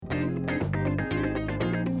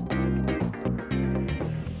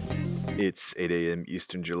It's 8 a.m.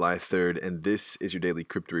 Eastern, July 3rd, and this is your daily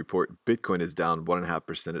crypto report. Bitcoin is down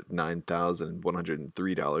 1.5% at $9,103.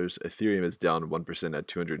 Ethereum is down 1% at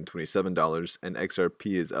 $227, and XRP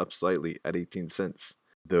is up slightly at 18 cents.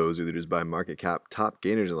 Those are leaders by market cap. Top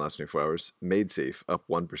gainers in the last 24 hours: Maidsafe up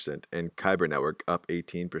 1%, and Kyber Network up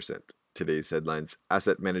 18%. Today's headlines: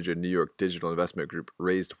 Asset manager New York Digital Investment Group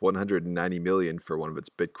raised $190 million for one of its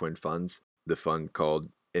Bitcoin funds. The fund, called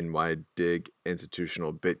NYDIG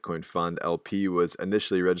Institutional Bitcoin Fund LP, was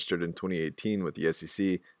initially registered in 2018 with the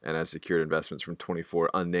SEC and has secured investments from 24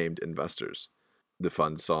 unnamed investors. The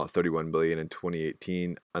fund saw $31 million in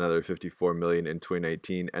 2018, another $54 million in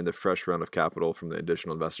 2019, and a fresh round of capital from the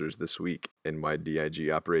additional investors this week. NYDIG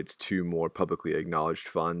operates two more publicly acknowledged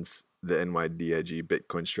funds: the NYDIG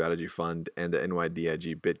Bitcoin Strategy Fund and the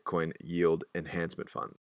NYDIG Bitcoin Yield Enhancement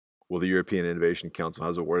Fund. Well, the European Innovation Council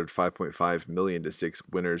has awarded $5.5 million to 6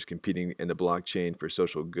 winners competing in the Blockchain for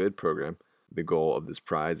Social Good program. The goal of this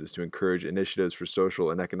prize is to encourage initiatives for social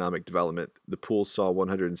and economic development. The pool saw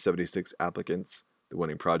 176 applicants. The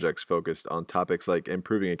winning projects focused on topics like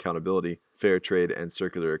improving accountability, fair trade and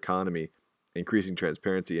circular economy, increasing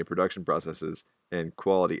transparency in production processes, and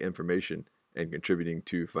quality information, and contributing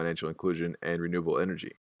to financial inclusion and renewable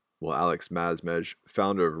energy. Well, Alex Masmej,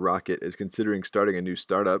 founder of Rocket, is considering starting a new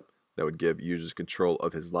startup that would give users control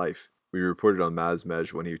of his life. We reported on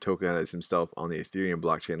Masmej when he tokenized himself on the Ethereum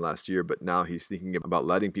blockchain last year, but now he's thinking about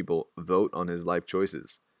letting people vote on his life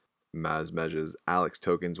choices. Masmej's Alex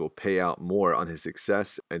tokens will pay out more on his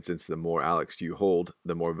success, and since the more Alex you hold,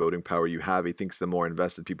 the more voting power you have, he thinks the more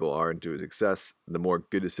invested people are into his success, the more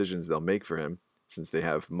good decisions they'll make for him, since they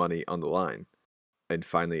have money on the line. And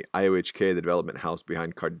finally, IOHK, the development house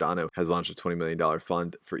behind Cardano, has launched a $20 million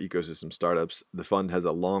fund for ecosystem startups. The fund has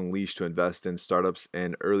a long leash to invest in startups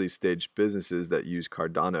and early-stage businesses that use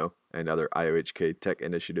Cardano and other IOHK tech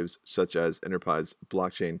initiatives, such as enterprise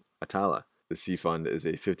blockchain Atala. The C Fund is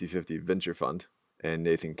a 50-50 venture fund, and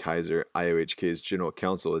Nathan Kaiser, IOHK's general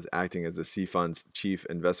counsel, is acting as the C Fund's chief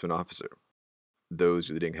investment officer. Those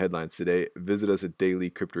are the leading headlines today. Visit us at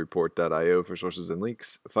dailycryptoreport.io for sources and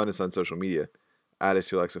links. Find us on social media. Add us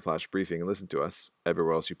to Alexa Flash Briefing and listen to us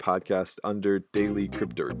everywhere else you podcast under Daily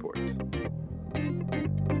Crypto Report.